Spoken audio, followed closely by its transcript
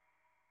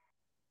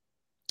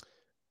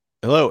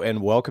Hello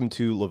and welcome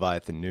to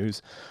Leviathan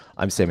News.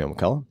 I'm Samuel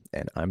McCullough,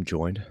 and I'm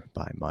joined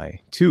by my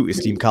two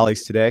esteemed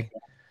colleagues today.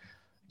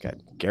 Got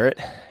Garrett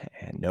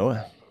and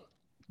Noah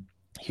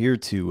here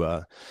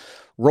to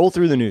roll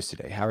through the news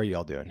today. How are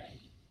y'all doing?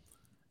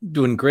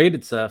 Doing great.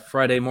 It's a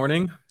Friday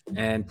morning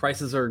and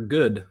prices are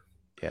good.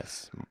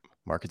 Yes,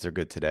 markets are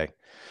good today.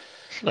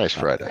 It's a nice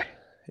Friday. Lots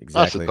to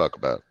Exactly. talk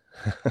about.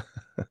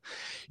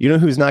 You know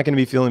who's not going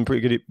to be feeling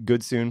pretty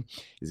good soon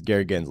is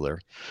Gary Gensler.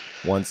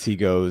 Once he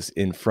goes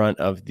in front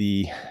of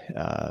the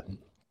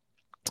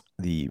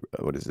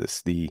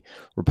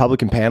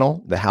Republican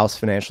panel, the House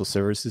Financial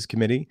Services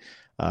Committee,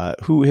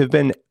 who have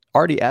been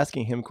already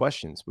asking him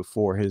questions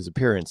before his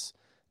appearance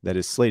that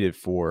is slated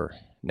for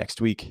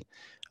next week.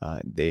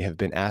 They have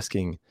been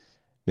asking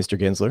Mr.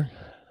 Gensler,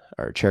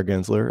 or Chair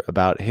Gensler,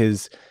 about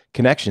his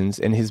connections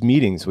and his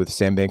meetings with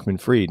Sam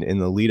Bankman-Fried in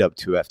the lead up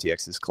to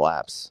FTX's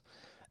collapse.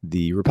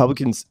 The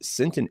Republicans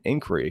sent an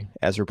inquiry,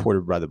 as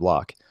reported by the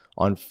bloc,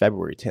 on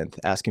February 10th,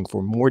 asking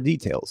for more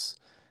details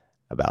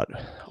about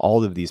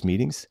all of these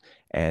meetings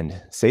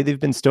and say they've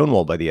been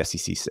stonewalled by the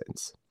SEC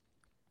since.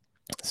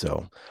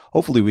 So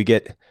hopefully we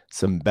get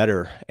some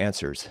better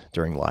answers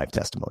during live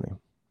testimony.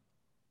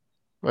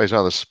 Well, he's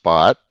on the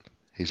spot.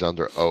 He's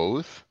under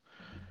oath.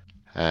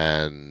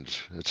 And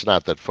it's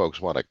not that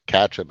folks want to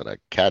catch him in a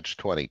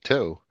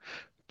catch-22,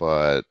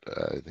 but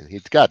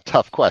he's got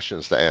tough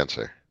questions to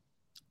answer.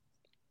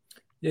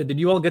 Yeah,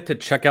 did you all get to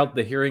check out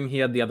the hearing he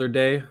had the other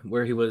day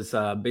where he was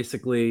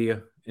basically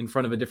in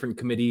front of a different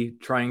committee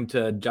trying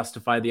to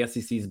justify the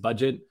SEC's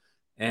budget?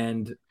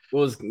 And what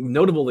was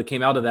notable that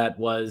came out of that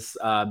was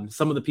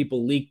some of the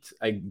people leaked.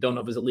 I don't know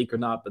if it was a leak or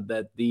not, but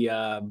that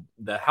the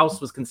House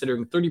was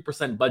considering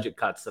 30% budget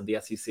cuts of the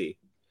SEC.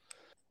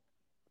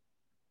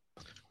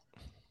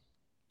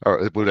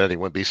 Or would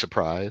anyone be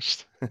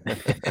surprised?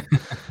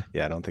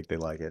 Yeah, I don't think they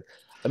like it.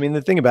 I mean,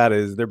 the thing about it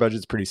is their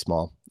budget's pretty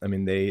small. I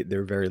mean,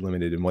 they're very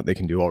limited in what they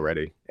can do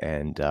already,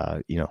 and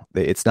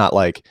it's not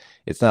like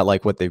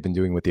what they've been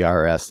doing with the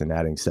IRS and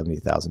adding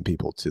 70,000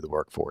 people to the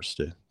workforce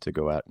to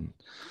go out and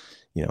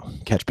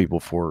catch people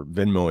for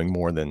Venmoing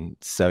more than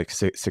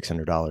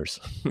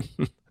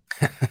 $600.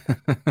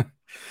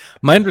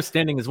 My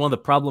understanding is one of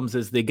the problems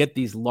is they get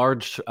these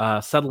large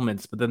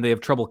settlements, but then they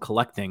have trouble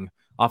collecting.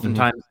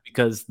 Oftentimes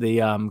because the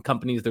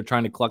companies they're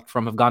trying to collect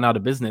from have gone out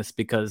of business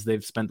because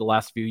they've spent the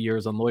last few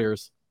years on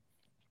lawyers.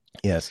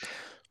 Yes.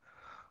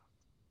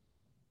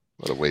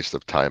 What a waste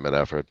of time and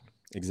effort.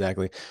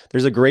 Exactly.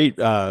 There's a great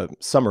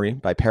summary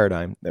by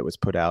Paradigm that was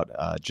put out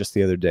just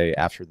the other day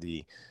after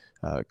the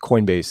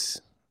Coinbase,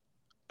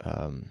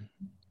 what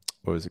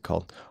was it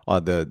called?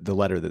 The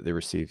letter that they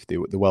received,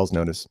 the Wells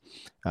notice.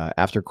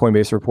 After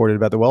Coinbase reported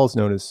about the Wells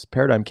notice,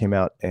 Paradigm came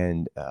out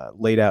and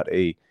laid out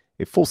a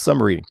full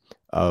summary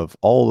of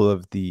all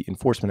of the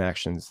enforcement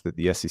actions that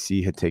the SEC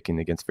had taken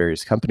against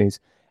various companies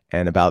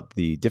and about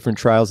the different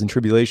trials and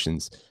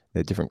tribulations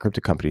that different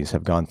crypto companies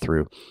have gone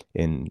through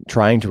in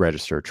trying to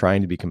register,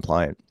 trying to be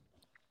compliant,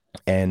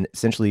 and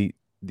essentially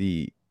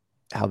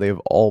how they have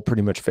all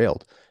pretty much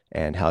failed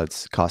and how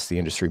it's cost the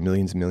industry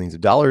millions and millions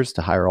of dollars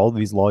to hire all of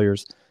these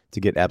lawyers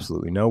to get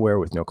absolutely nowhere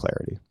with no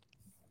clarity.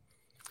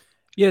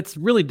 Yeah, it's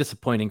really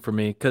disappointing for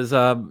me because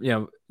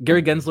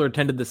Gary Gensler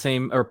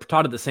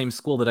taught at the same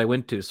school that I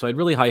went to, so I had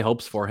really high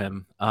hopes for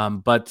him.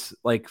 But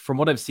like from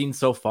what I've seen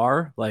so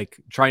far, like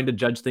trying to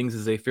judge things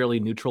as a fairly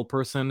neutral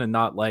person and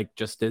not like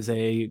just as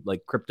a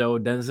crypto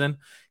denizen,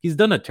 he's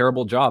done a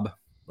terrible job.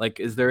 Like,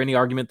 is there any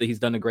argument that he's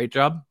done a great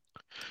job?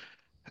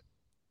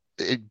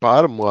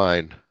 Bottom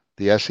line,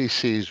 the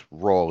SEC's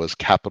role is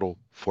capital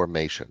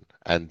formation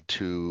and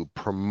to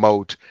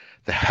promote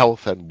the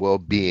health and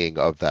well-being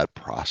of that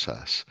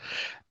process.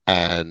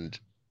 And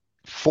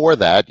for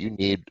that, you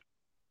need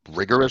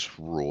rigorous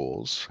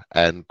rules.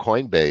 And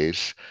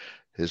Coinbase,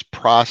 his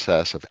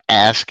process of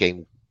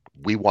asking,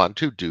 we want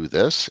to do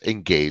this,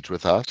 engage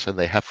with us, and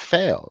they have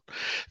failed.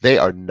 They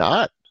are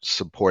not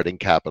supporting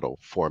capital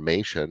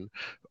formation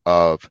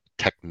of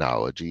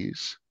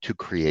technologies to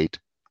create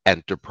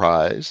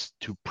enterprise,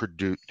 to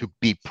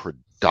be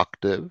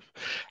productive.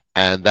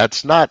 And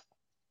that's not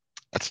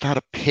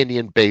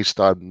opinion based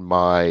on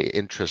my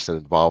interest and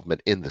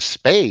involvement in the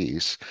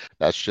space.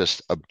 That's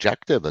just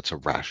objective. That's a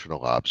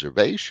rational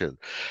observation.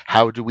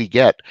 How do we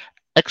get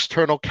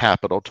external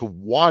capital to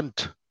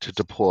want to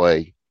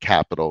deploy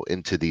capital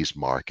into these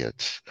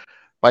markets?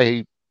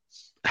 By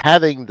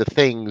having the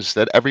things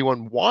that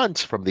everyone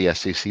wants from the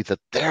SEC that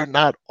they're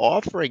not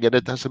offering, and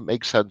it doesn't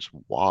make sense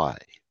why.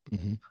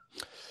 Mm-hmm.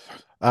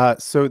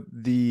 So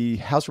the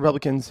House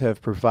Republicans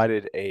have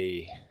provided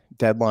a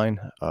deadline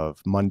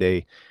of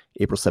Monday,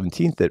 April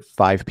 17th at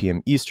 5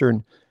 p.m.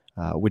 Eastern,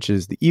 which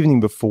is the evening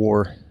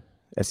before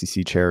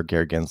SEC Chair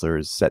Gary Gensler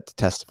is set to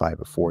testify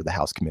before the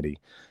House committee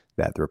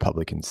that the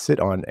Republicans sit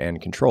on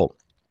and control.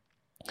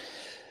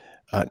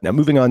 Now,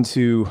 moving on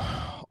to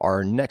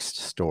our next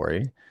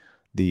story,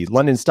 the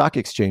London Stock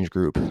Exchange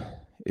Group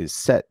is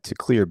set to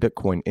clear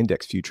Bitcoin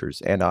index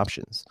futures and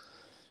options.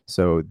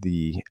 So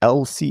the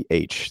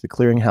LCH, the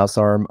clearinghouse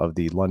arm of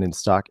the London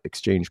Stock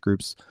Exchange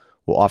Groups,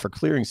 will offer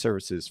clearing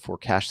services for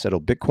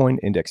cash-settled Bitcoin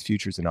index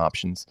futures and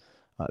options,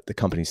 the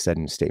company said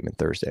in a statement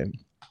Thursday.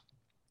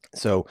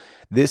 So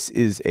this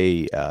is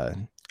a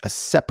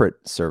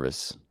separate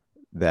service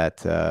that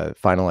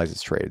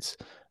finalizes trades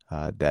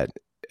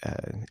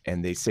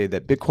and they say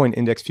that Bitcoin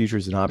index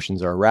futures and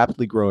options are a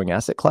rapidly growing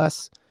asset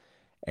class,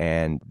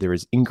 and there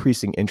is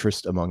increasing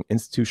interest among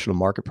institutional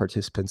market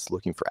participants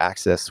looking for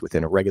access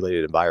within a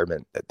regulated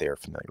environment that they are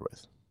familiar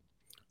with.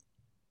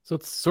 So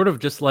it's sort of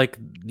just like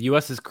the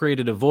US has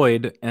created a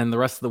void and the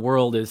rest of the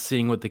world is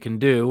seeing what they can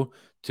do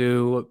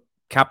to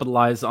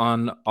capitalize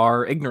on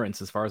our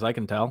ignorance, as far as I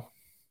can tell.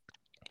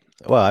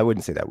 Well, I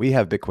wouldn't say that. We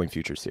have Bitcoin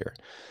futures here.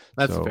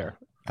 That's fair.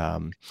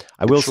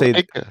 I will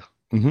say...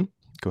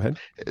 Go ahead.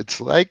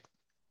 It's like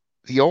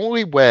the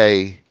only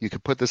way you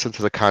could put this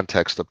into the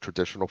context of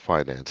traditional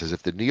finance is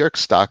if the New York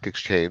Stock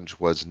Exchange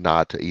was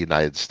not a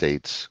United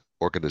States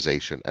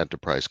organization,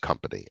 enterprise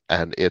company,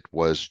 and it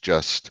was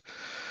just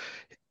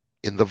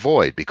in the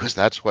void, because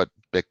that's what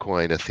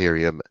Bitcoin,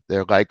 Ethereum,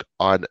 they're like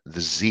on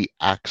the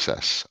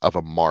z-axis of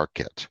a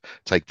market.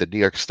 It's like the New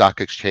York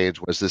Stock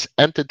Exchange was this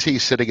entity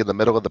sitting in the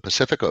middle of the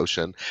Pacific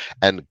Ocean,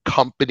 and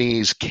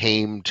countries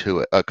came to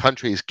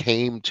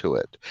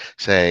it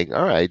saying,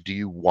 all right, do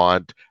you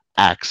want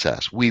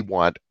access? We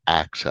want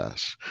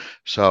access.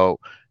 So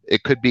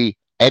it could be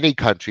any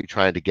country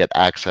trying to get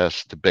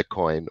access to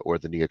Bitcoin, or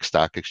the New York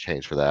Stock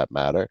Exchange for that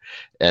matter,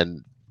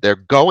 and they're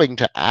going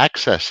to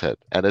access it,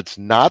 and it's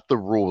not the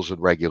rules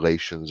and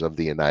regulations of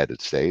the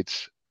United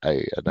States.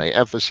 I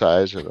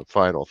emphasize in a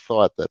final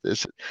thought that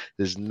this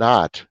is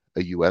not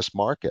a U.S.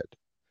 market.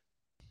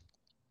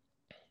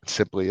 It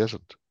simply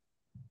isn't.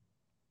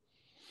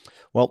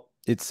 Well,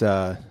 it's,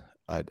 I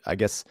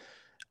guess,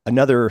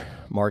 another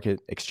market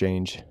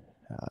exchange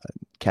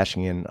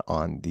cashing in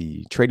on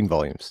the trading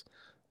volumes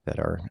that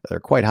are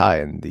quite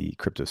high in the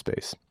crypto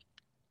space.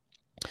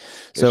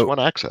 So just want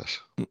access.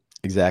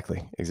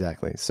 Exactly.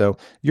 So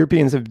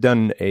Europeans have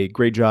done a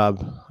great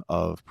job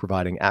of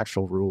providing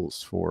actual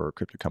rules for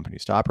crypto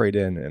companies to operate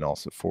in, and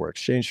also for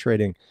exchange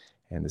trading.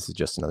 And this is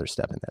just another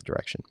step in that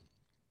direction.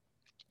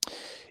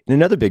 In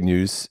another big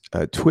news,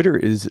 Twitter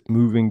is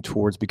moving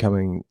towards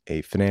becoming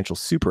a financial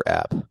super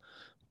app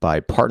by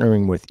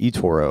partnering with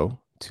eToro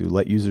to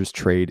let users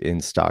trade in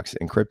stocks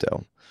and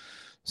crypto.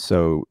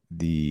 So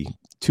the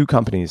two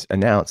companies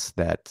announced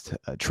that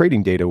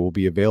trading data will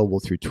be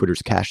available through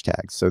Twitter's cash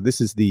tags. So this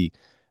is the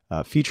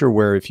feature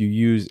where if you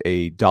use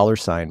a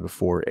 $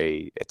 before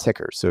a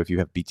ticker, so if you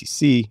have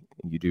BTC,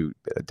 you do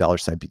 $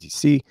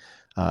 BTC,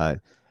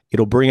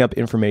 it'll bring up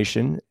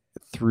information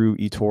through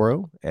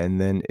eToro,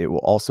 and then it will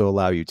also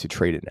allow you to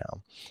trade it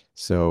now.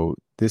 So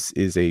this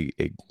is a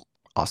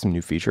awesome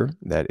new feature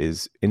that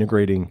is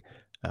integrating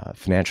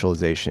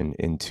financialization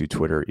into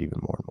Twitter even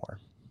more and more.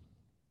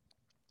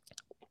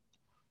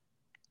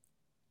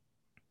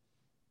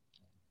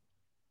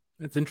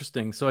 It's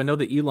interesting. So I know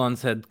that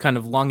Elon's had kind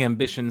of long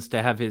ambitions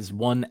to have his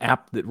one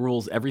app that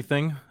rules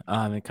everything.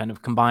 It kind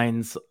of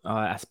combines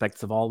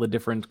aspects of all the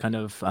different kind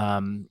of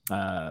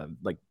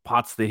like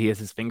pots that he has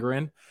his finger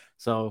in.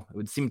 So it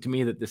would seem to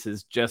me that this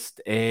is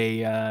just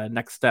a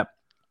next step.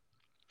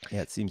 Yeah,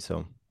 it seems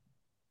so.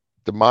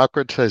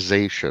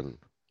 Democratization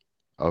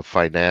of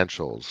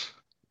financials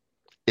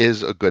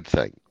is a good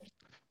thing.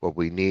 What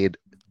we need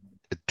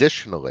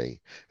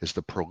additionally is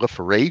the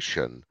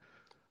proliferation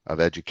of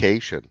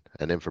education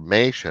and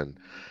information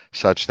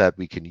such that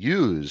we can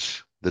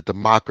use the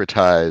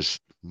democratized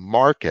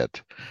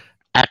market,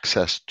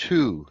 access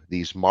to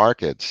these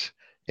markets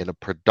in a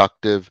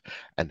productive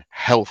and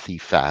healthy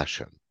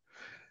fashion,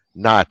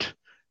 not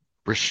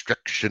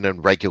restriction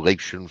and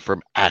regulation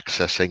from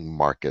accessing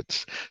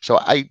markets. So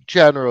I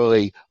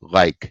generally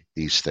like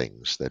these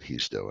things that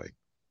he's doing.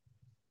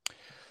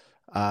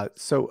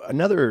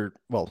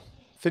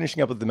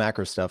 Finishing up with the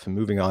macro stuff and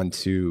moving on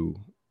to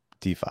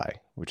DeFi,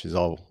 which is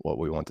all what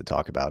we want to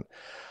talk about.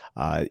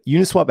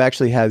 Uniswap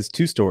actually has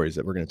two stories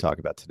that we're going to talk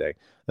about today.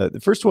 The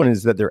first one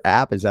is that their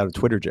app is out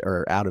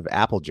of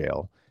Apple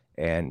jail,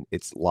 and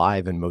it's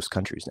live in most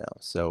countries now.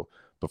 So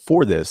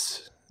before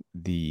this,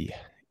 the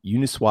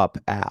Uniswap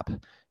app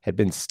had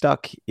been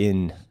stuck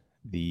in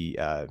the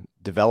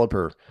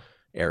developer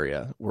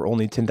area where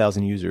only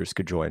 10,000 users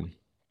could join.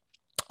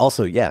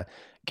 Also, yeah,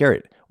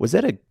 Garrett, was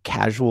that a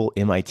casual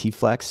MIT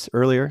flex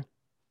earlier?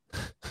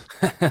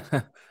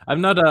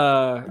 I'm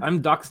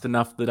doxed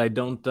enough that I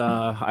don't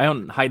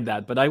hide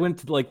that, but I went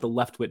to like the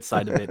leftwit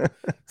side of it.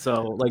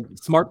 So like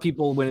smart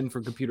people went in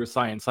for computer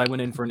science. I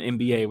went in for an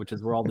MBA, which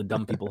is where all the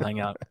dumb people hang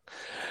out.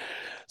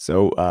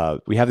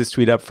 So we have this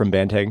tweet up from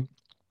Banteng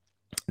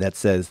that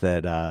says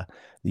that the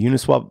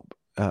Uniswap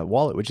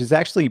wallet, which is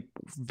actually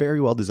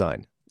very well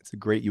designed. It's a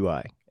great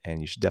UI,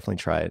 and you should definitely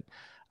try it.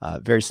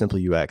 Very simple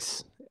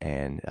UX.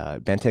 And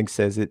Banteng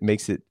says it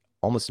makes it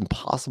almost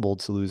impossible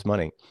to lose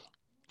money.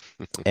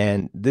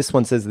 And this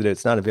one says that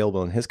it's not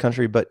available in his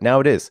country, but now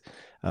it is.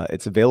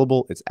 It's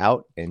available, it's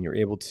out, and you're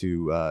able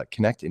to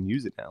connect and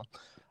use it now.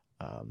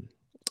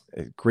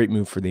 A great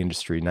move for the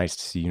industry. Nice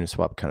to see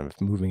Uniswap kind of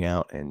moving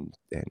out and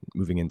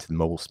moving into the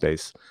mobile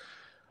space.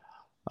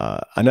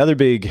 Another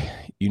big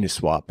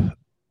Uniswap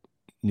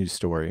news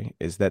story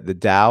is that the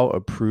DAO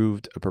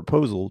approved a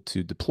proposal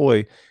to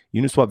deploy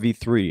Uniswap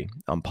v3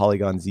 on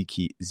Polygon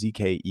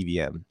ZK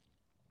EVM.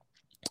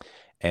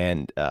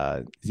 And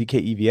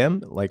ZK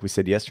EVM, like we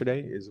said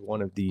yesterday, is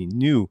one of the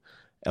new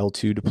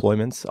L2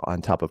 deployments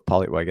on top of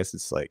Polygon. Well, I guess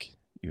it's like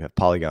you have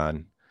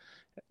Polygon.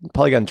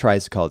 Polygon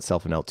tries to call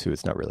itself an L2.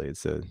 It's not really.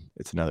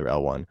 It's another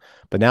L1.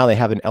 But now they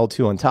have an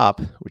L2 on top,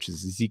 which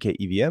is ZK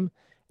EVM,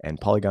 and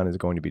Polygon is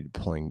going to be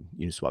deploying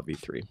Uniswap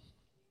v3.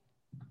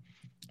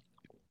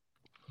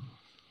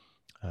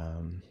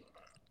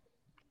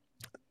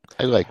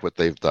 I like what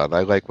they've done.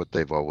 I like what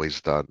they've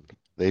always done.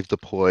 They've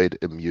deployed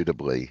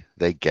immutably.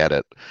 They get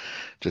it.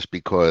 Just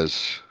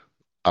because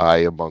I,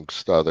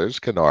 amongst others,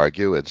 can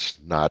argue it's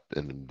not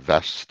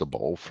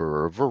investable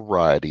for a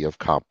variety of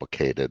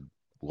complicated,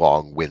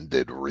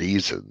 long-winded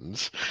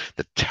reasons.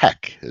 The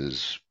tech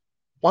is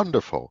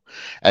wonderful.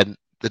 And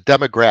the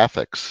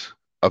demographics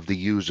of the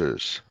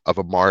users of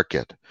a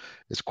market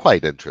is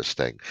quite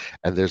interesting.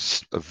 And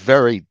there's a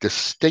very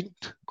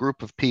distinct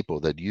group of people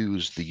that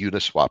use the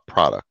Uniswap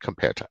product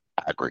compared to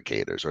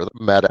aggregators or the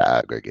meta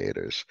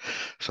aggregators.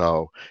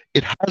 So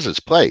it has its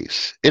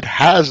place. It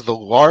has the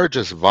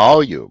largest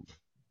volume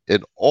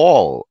in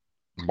all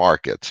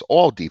markets,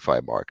 all DeFi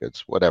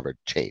markets, whatever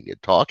chain you're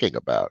talking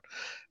about.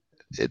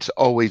 It's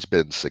always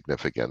been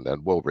significant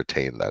and will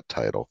retain that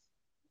title.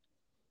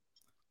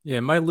 Yeah,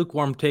 my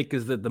lukewarm take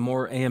is that the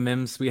more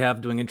AMMs we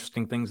have doing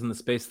interesting things in the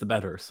space, the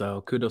better.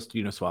 So kudos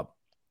to Uniswap.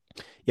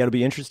 Yeah, it'll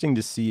be interesting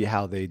to see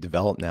how they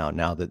develop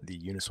now that the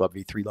Uniswap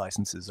v3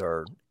 licenses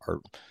are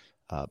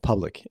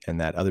public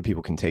and that other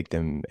people can take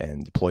them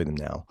and deploy them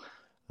now.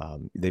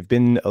 They've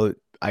been,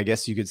 I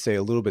guess you could say,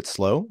 a little bit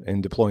slow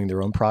in deploying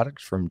their own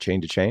product from chain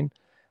to chain.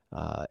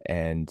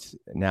 And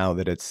now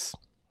that it's,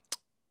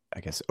 I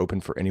guess,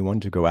 open for anyone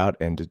to go out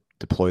and to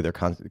deploy their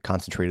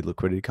concentrated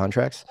liquidity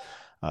contracts,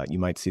 you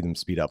might see them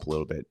speed up a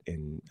little bit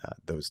in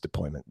those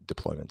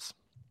deployments.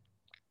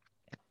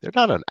 They're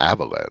not an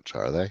avalanche,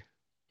 are they?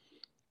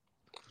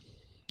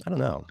 I don't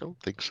know. I don't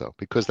think so,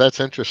 because that's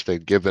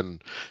interesting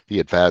given the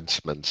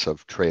advancements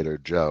of Trader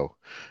Joe.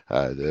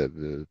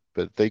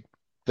 But they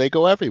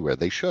go everywhere.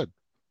 They should.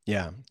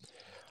 Yeah,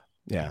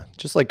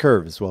 just like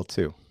Curve as well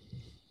too,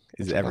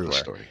 is That's another everywhere.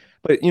 story.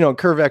 But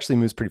Curve actually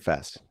moves pretty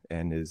fast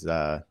and is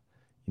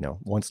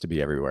wants to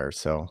be everywhere.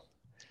 So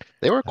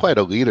They were quite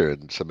a leader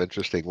in some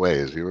interesting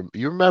ways. You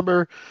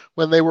remember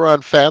when they were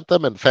on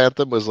Phantom, and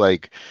Phantom was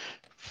like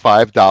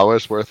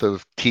 $5 worth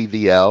of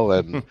TVL,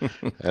 and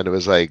it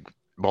was like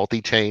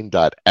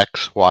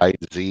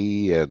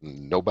multichain.xyz,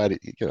 and nobody,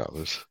 it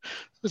was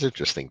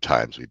interesting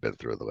times we've been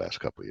through the last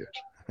couple of years.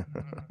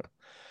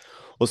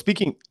 Well,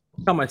 speaking,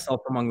 Count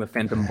myself among the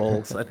Phantom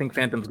Bulls. I think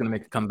Phantom's going to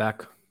make a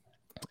comeback.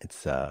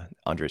 it's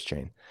Andre's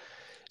chain.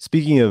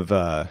 Speaking of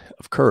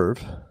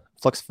Curve,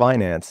 Flux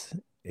Finance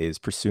is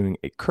pursuing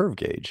a Curve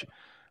gauge,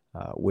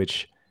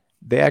 which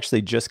they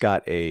actually just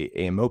got a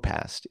AMO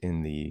passed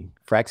in the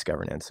Frax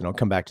governance, and I'll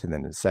come back to that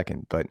in a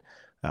second. But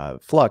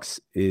Flux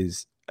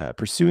is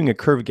pursuing a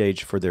Curve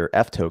gauge for their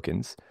F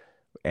tokens,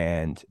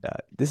 and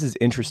this is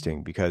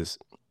interesting because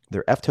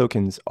their F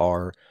tokens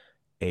are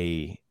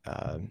a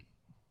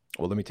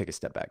well, let me take a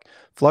step back.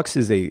 Flux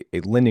is a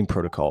lending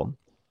protocol,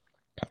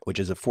 which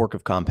is a fork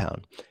of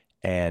Compound,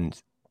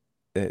 and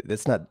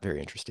that's not very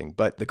interesting.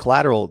 But the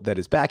collateral that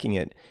is backing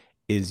it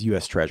is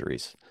U.S.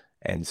 Treasuries,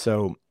 and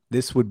so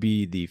this would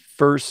be the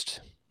first,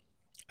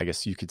 I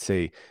guess you could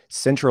say,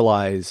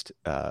 centralized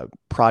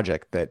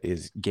project that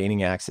is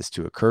gaining access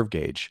to a Curve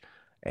gauge,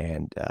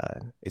 and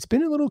it's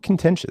been a little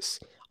contentious.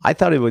 I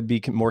thought it would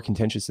be more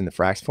contentious in the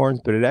Frax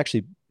forums, but it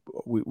actually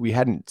we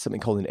had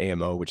something called an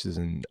AMO, which is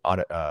an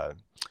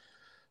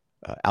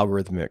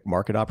algorithmic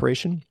market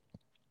operation,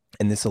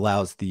 and this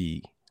allows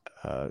the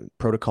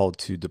protocol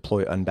to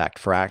deploy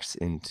unbacked Frax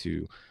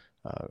into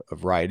a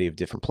variety of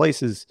different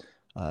places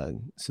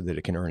so that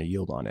it can earn a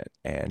yield on it.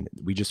 And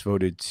we just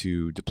voted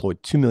to deploy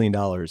 $2 million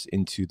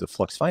into the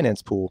Flux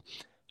Finance pool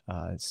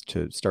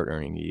to start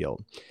earning a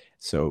yield.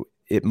 So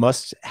it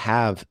must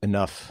have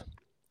enough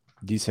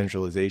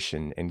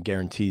decentralization and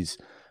guarantees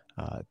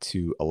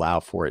to allow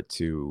for it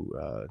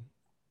to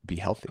be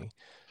healthy.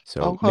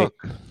 So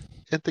look,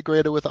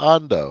 integrated with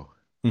Ondo.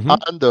 Mm-hmm.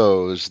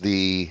 Ondo's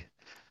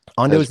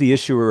the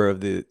issuer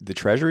of the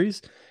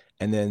treasuries,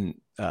 and then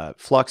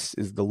Flux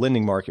is the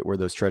lending market where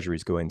those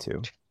treasuries go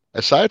into.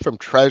 Aside from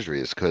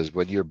treasuries, because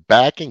when you're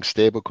backing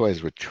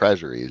stablecoins with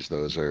treasuries,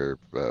 those are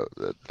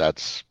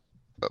that's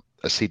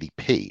a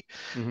CDP.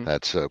 Mm-hmm.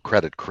 That's a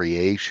credit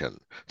creation.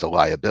 It's a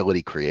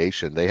liability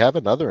creation. They have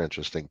another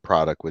interesting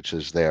product, which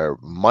is their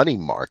money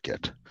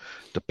market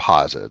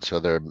deposit. So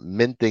they're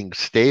minting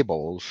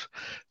stables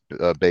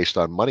based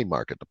on money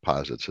market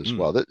deposits as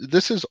well.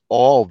 This is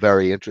all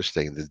very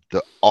interesting.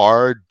 The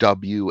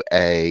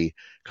RWA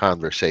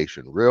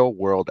conversation, real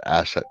world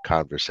asset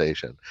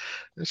conversation.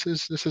 This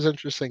is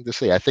interesting to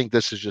see. I think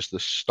this is just the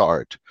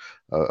start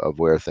of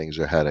where things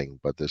are heading,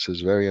 but this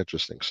is very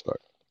interesting start.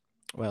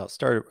 Well,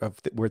 start of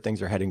where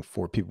things are heading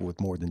for people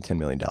with more than $10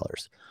 million.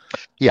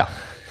 Yeah.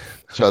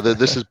 So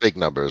this is big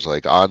numbers.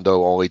 Like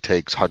Ondo only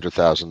takes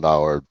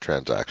 $100,000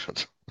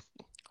 transactions.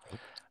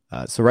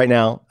 So right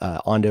now,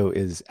 Ondo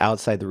is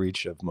outside the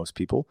reach of most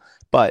people.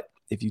 But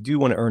if you do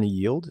want to earn a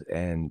yield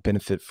and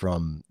benefit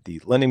from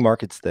the lending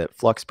markets that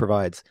Flux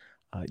provides,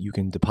 you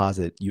can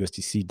deposit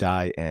USDC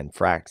DAI and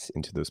Frax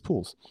into those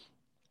pools.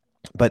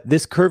 But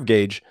this curve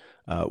gauge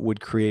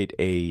would create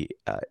a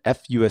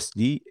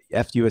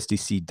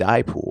FUSDC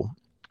DAI pool.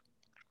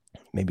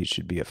 Maybe it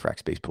should be a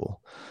Frax-based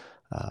pool.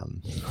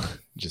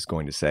 Just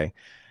going to say.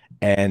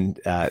 And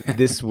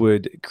this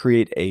would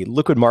create a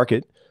liquid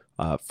market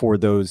for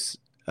those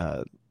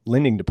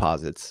lending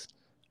deposits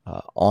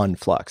on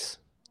Flux.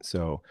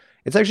 So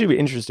it's actually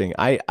interesting.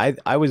 I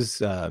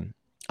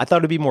thought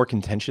it'd be more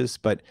contentious,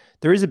 but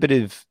there is a bit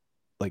of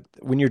like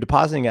when you're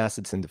depositing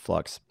assets into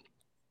Flux,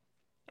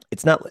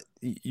 it's not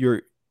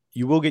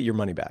you will get your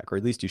money back, or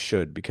at least you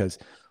should, because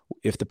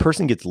if the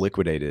person gets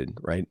liquidated,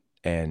 right,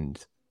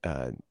 and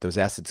those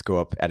assets go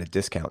up at a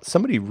discount,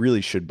 somebody really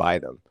should buy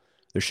them.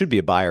 There should be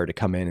a buyer to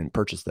come in and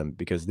purchase them,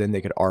 because then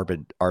they could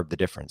arb the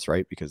difference,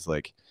 right? Because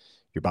like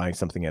you're buying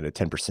something at a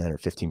 10% or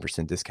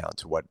 15% discount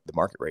to what the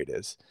market rate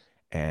is.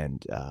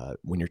 And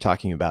when you're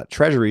talking about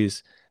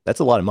treasuries,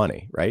 that's a lot of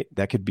money, right?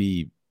 That could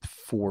be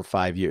 4 or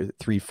 5 years,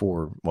 3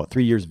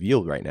 years of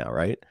yield right now,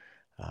 right?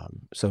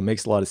 So it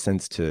makes a lot of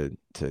sense to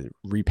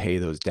repay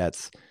those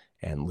debts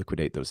and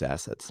liquidate those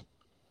assets.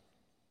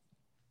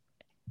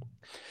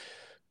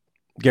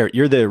 Garrett,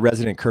 you're the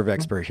resident curve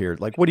expert here.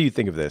 Like, what do you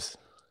think of this?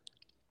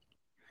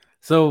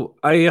 So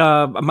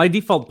my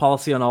default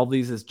policy on all of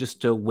these is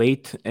just to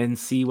wait and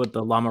see what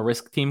the Llama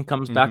Risk team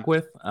comes back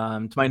with.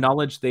 To my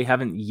knowledge, they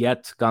haven't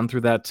yet gone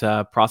through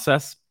that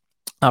process.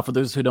 For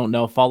those who don't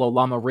know, follow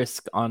Llama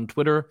Risk on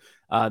Twitter.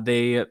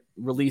 They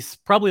release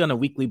probably on a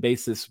weekly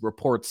basis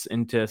reports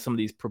into some of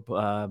these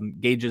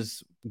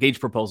gauge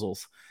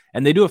proposals,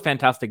 and they do a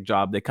fantastic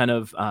job. They kind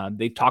of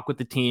they talk with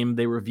the team,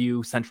 they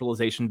review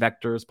centralization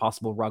vectors,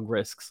 possible rug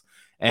risks,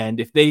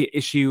 and if they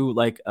issue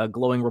like a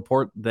glowing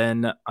report,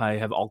 then I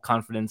have all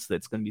confidence that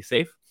it's going to be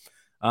safe.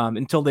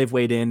 Until they've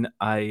weighed in,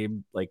 I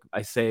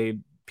say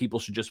people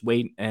should just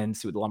wait and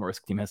see what the Llama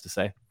Risk team has to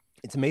say.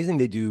 It's amazing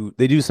they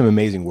do some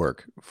amazing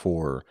work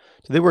so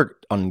they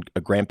work on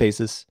a grant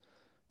basis.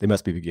 They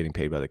must be getting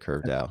paid by the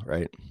Curve DAO,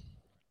 right?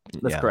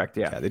 That's correct.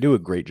 Yeah, they do a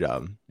great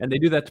job, and they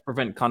do that to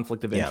prevent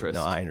conflict of interest.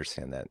 No, I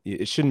understand that.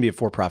 It shouldn't be a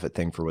for-profit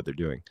thing for what they're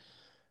doing.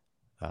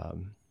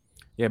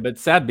 Yeah, but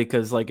it's sad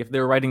because like if they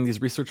were writing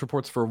these research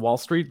reports for Wall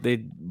Street,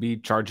 they'd be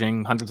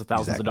charging hundreds of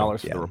thousands of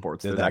dollars for the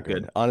reports. They're that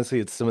good. Honestly,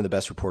 it's some of the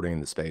best reporting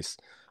in the space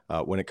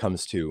when it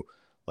comes to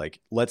like,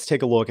 let's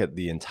take a look at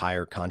the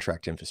entire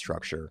contract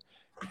infrastructure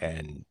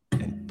and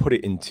put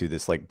it into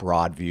this like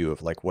broad view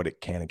of like what it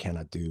can and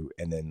cannot do.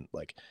 And then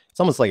like, it's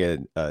almost like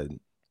an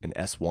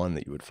S1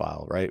 that you would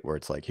file, right? Where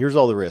it's like, here's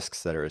all the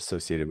risks that are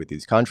associated with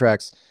these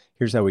contracts.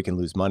 Here's how we can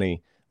lose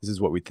money. This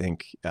is what we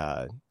think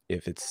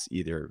if it's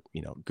either,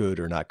 good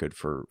or not good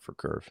for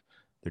Curve.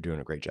 They're doing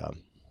a great job.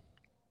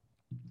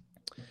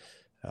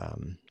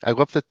 I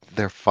love that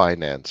they're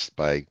financed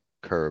by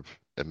Curve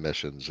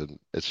emissions, and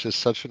it's just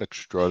such an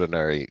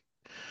extraordinary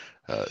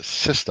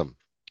system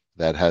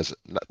that has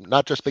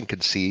not just been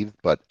conceived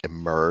but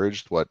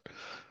emerged. What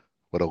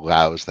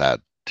allows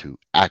that to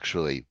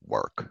actually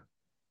work?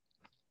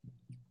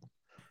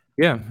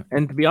 Yeah,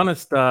 and to be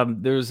honest,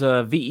 there's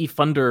a VE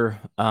Funder,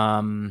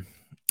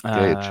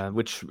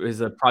 which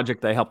is a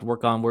project I helped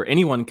work on, where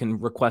anyone can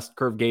request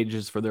Curve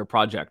gauges for their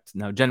project.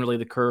 Now, generally,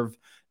 the Curve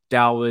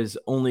DAO is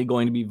only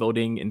going to be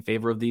voting in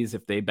favor of these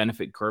if they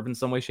benefit Curve in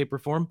some way, shape, or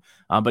form.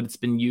 But it's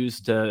been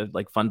used to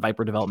like fund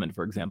Viper development,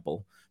 for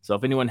example. So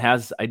if anyone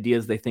has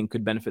ideas they think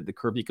could benefit the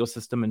Curve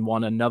ecosystem and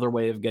want another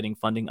way of getting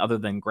funding other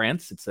than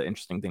grants, it's an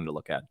interesting thing to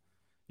look at.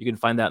 You can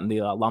find that in the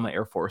Llama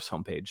Air Force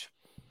homepage.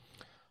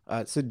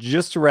 So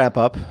just to wrap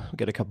up, we'll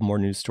get a couple more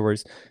news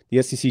stories.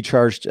 The SEC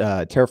charged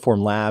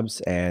Terraform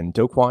Labs and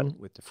Doquan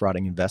with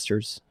defrauding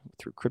investors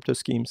through crypto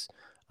schemes.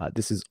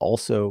 This is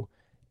also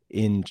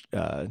with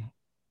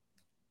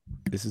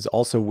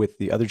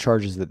the other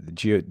charges that the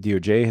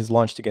DOJ has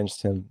launched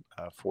against him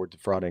for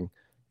defrauding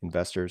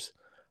investors.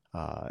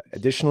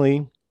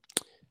 Additionally,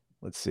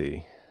 let's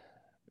see.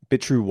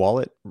 BitTrue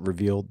Wallet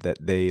revealed that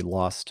they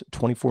lost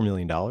 $24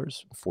 million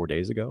 4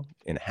 days ago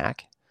in a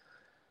hack.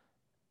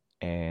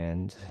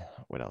 And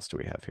what else do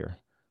we have here?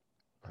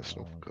 That's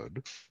not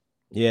good.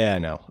 Yeah,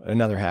 no,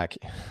 another hack.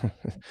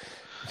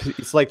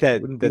 It's like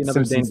that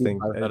Simpsons thing.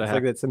 It's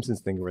like that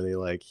Simpsons thing where they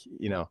like,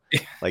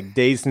 like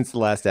days since the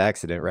last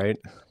accident, right?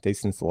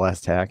 Days since the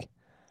last hack.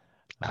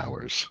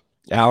 Hours.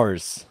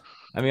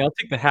 I mean, I'll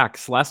take the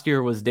hacks. Last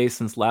year was days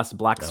since last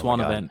Black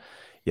Swan event.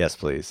 Yes,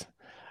 please.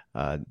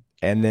 And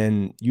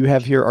then you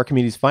have here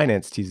Archimedes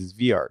Finance teases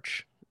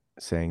VArch,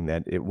 saying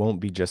that it won't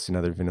be just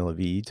another vanilla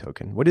VE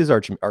token. What is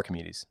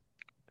Archimedes?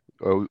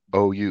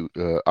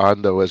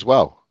 Ondo as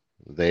well.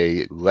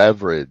 They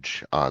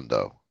leverage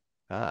Ondo.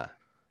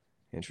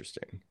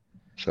 Interesting.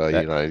 So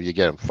you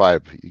get them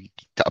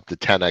up the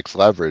 10x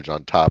leverage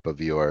on top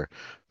of your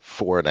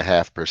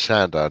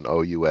 4.5% on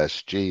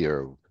OUSG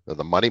or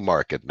the money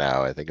market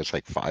now. I think it's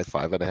like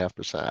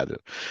 5.5%.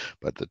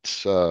 But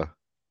it's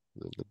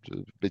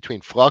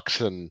between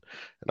Flux and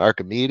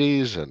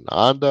Archimedes and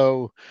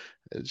Ondo,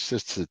 it's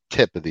just the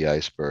tip of the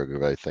iceberg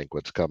of, I think,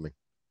 what's coming.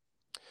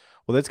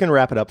 Well, that's going to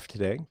wrap it up for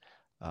today.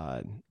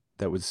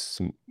 That was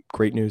some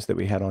great news that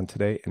we had on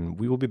today, and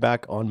we will be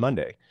back on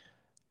Monday.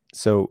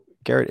 So,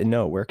 Garrett and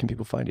Noah, where can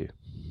people find you?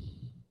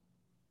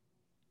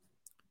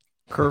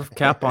 Curve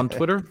Cap on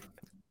Twitter.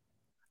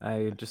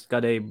 I just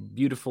got a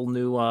beautiful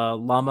new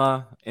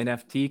llama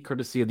NFT,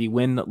 courtesy of the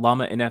Win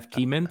Llama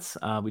NFT mints.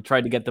 We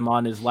tried to get them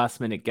on as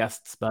last-minute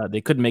guests, but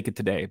they couldn't make it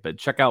today. But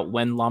check out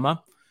Win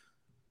Llama.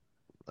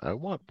 I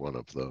want one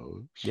of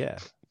those. Yeah.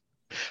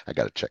 I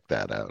got to check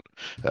that out.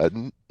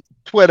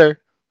 Twitter.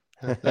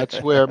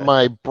 That's where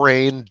my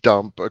brain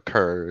dump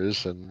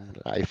occurs, and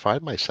I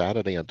find my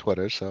sanity on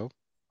Twitter, so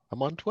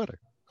I'm on Twitter.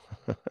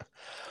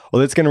 Well,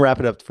 that's going to wrap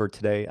it up for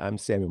today. I'm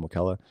Samuel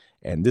McCullough,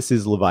 and this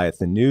is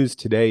Leviathan News.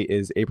 Today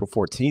is April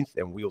 14th,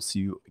 and we'll see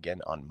you again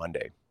on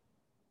Monday.